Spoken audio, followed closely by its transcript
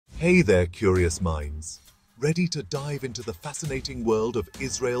Hey there, curious minds. Ready to dive into the fascinating world of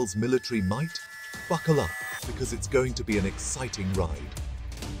Israel's military might? Buckle up, because it's going to be an exciting ride.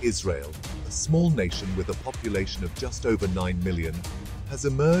 Israel, a small nation with a population of just over 9 million, has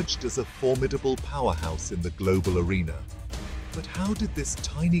emerged as a formidable powerhouse in the global arena. But how did this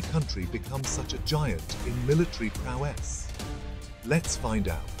tiny country become such a giant in military prowess? Let's find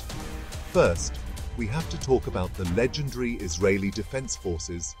out. First, we have to talk about the legendary Israeli Defense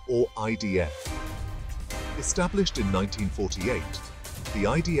Forces, or IDF. Established in 1948, the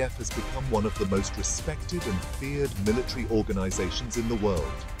IDF has become one of the most respected and feared military organizations in the world.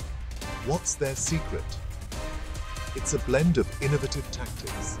 What's their secret? It's a blend of innovative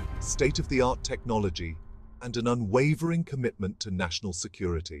tactics, state-of-the-art technology, and an unwavering commitment to national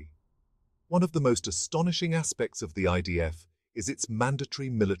security. One of the most astonishing aspects of the IDF is its mandatory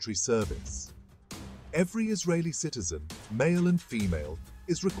military service. Every Israeli citizen, male and female,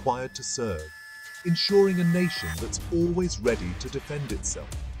 is required to serve, ensuring a nation that's always ready to defend itself.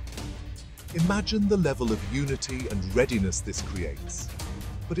 Imagine the level of unity and readiness this creates.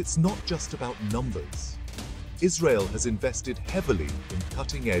 But it's not just about numbers. Israel has invested heavily in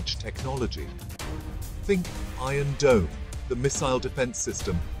cutting-edge technology. Think Iron Dome, the missile defense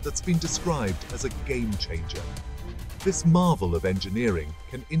system that's been described as a game-changer. This marvel of engineering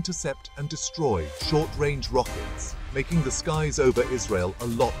can intercept and destroy short-range rockets, making the skies over Israel a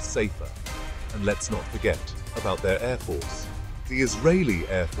lot safer. And let's not forget about their Air Force. The Israeli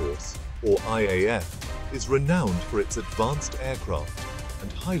Air Force, or IAF, is renowned for its advanced aircraft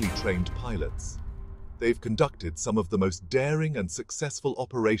and highly trained pilots. They've conducted some of the most daring and successful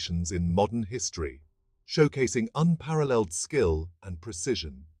operations in modern history, showcasing unparalleled skill and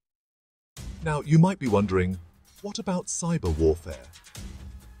precision. Now, you might be wondering, what about cyber warfare?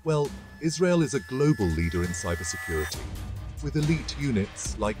 Well, Israel is a global leader in cybersecurity. With elite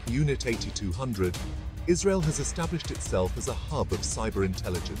units like Unit 8200, Israel has established itself as a hub of cyber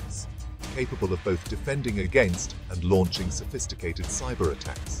intelligence, capable of both defending against and launching sophisticated cyber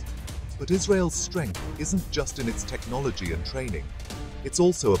attacks. But Israel's strength isn't just in its technology and training, it's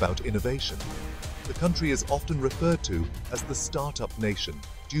also about innovation. The country is often referred to as the startup nation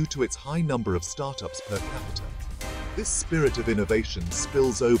due to its high number of startups per capita. This spirit of innovation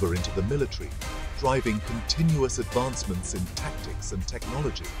spills over into the military, driving continuous advancements in tactics and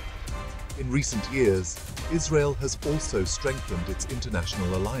technology. In recent years, Israel has also strengthened its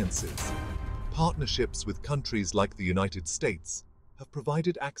international alliances. Partnerships with countries like the United States have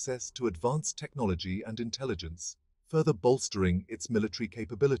provided access to advanced technology and intelligence, further bolstering its military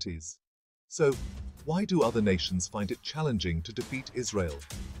capabilities. So, why do other nations find it challenging to defeat Israel?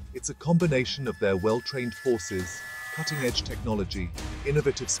 It's a combination of their well-trained forces, cutting-edge technology,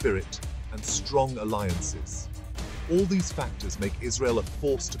 innovative spirit, and strong alliances. All these factors make Israel a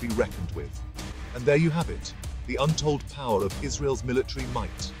force to be reckoned with. And there you have it, the untold power of Israel's military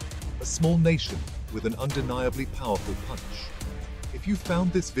might. A small nation with an undeniably powerful punch. If you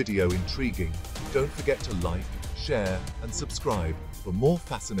found this video intriguing, don't forget to like, share, and subscribe for more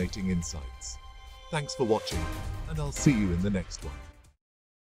fascinating insights. Thanks for watching, and I'll see you in the next one.